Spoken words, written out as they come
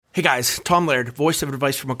Hey guys, Tom Laird, voice of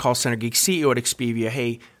advice from a call center geek, CEO at Expivia.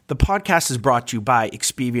 Hey, the podcast is brought to you by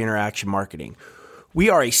Expivia Interaction Marketing. We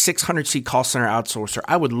are a 600-seat call center outsourcer.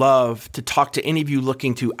 I would love to talk to any of you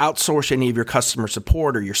looking to outsource any of your customer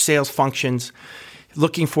support or your sales functions,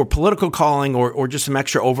 looking for political calling or just some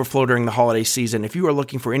extra overflow during the holiday season. If you are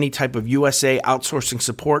looking for any type of USA outsourcing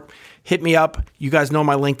support, hit me up. You guys know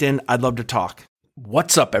my LinkedIn. I'd love to talk.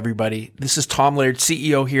 What's up, everybody? This is Tom Laird,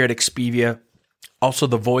 CEO here at Expivia. Also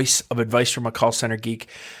the voice of advice from a call center geek.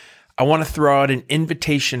 I want to throw out an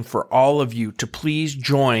invitation for all of you to please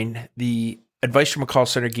join the Advice from a Call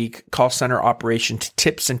Center Geek Call Center Operations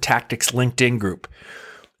Tips and Tactics LinkedIn group.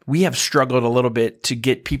 We have struggled a little bit to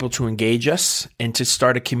get people to engage us and to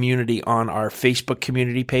start a community on our Facebook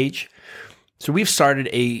community page. So we've started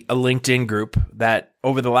a LinkedIn group that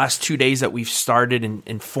over the last 2 days that we've started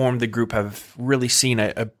and formed the group have really seen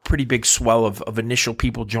a pretty big swell of initial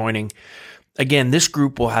people joining. Again, this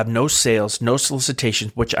group will have no sales, no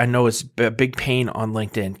solicitations, which I know is a big pain on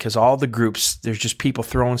LinkedIn because all the groups, there's just people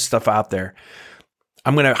throwing stuff out there.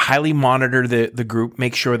 I'm going to highly monitor the group,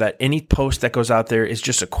 make sure that any post that goes out there is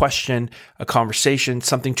just a question, a conversation,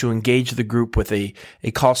 something to engage the group with a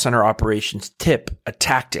call center operations tip, a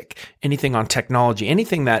tactic, anything on technology,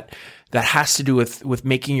 anything that has to do with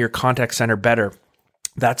making your contact center better.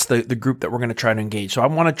 That's the group that we're going to try to engage. So I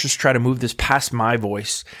want to just try to move this past my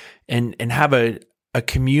voice and have a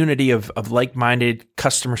community of like-minded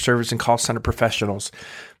customer service and call center professionals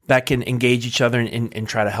that can engage each other and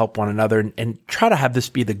try to help one another and try to have this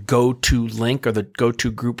be the go-to link or the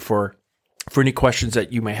go-to group for any questions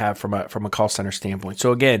that you may have from a call center standpoint.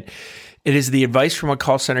 So again, it is the Advice from a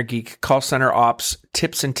Call Center Geek, Call Center Ops,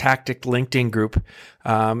 Tips and Tactic LinkedIn group.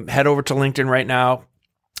 Head over to LinkedIn right now.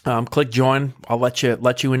 Click join. I'll let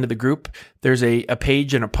you into the group. There's a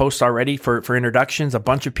page and a post already for introductions. A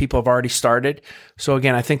bunch of people have already started. So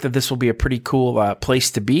again, I think that this will be a pretty cool place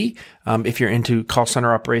to be. If you're into call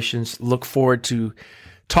center operations, look forward to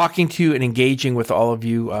talking to you and engaging with all of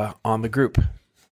you on the group.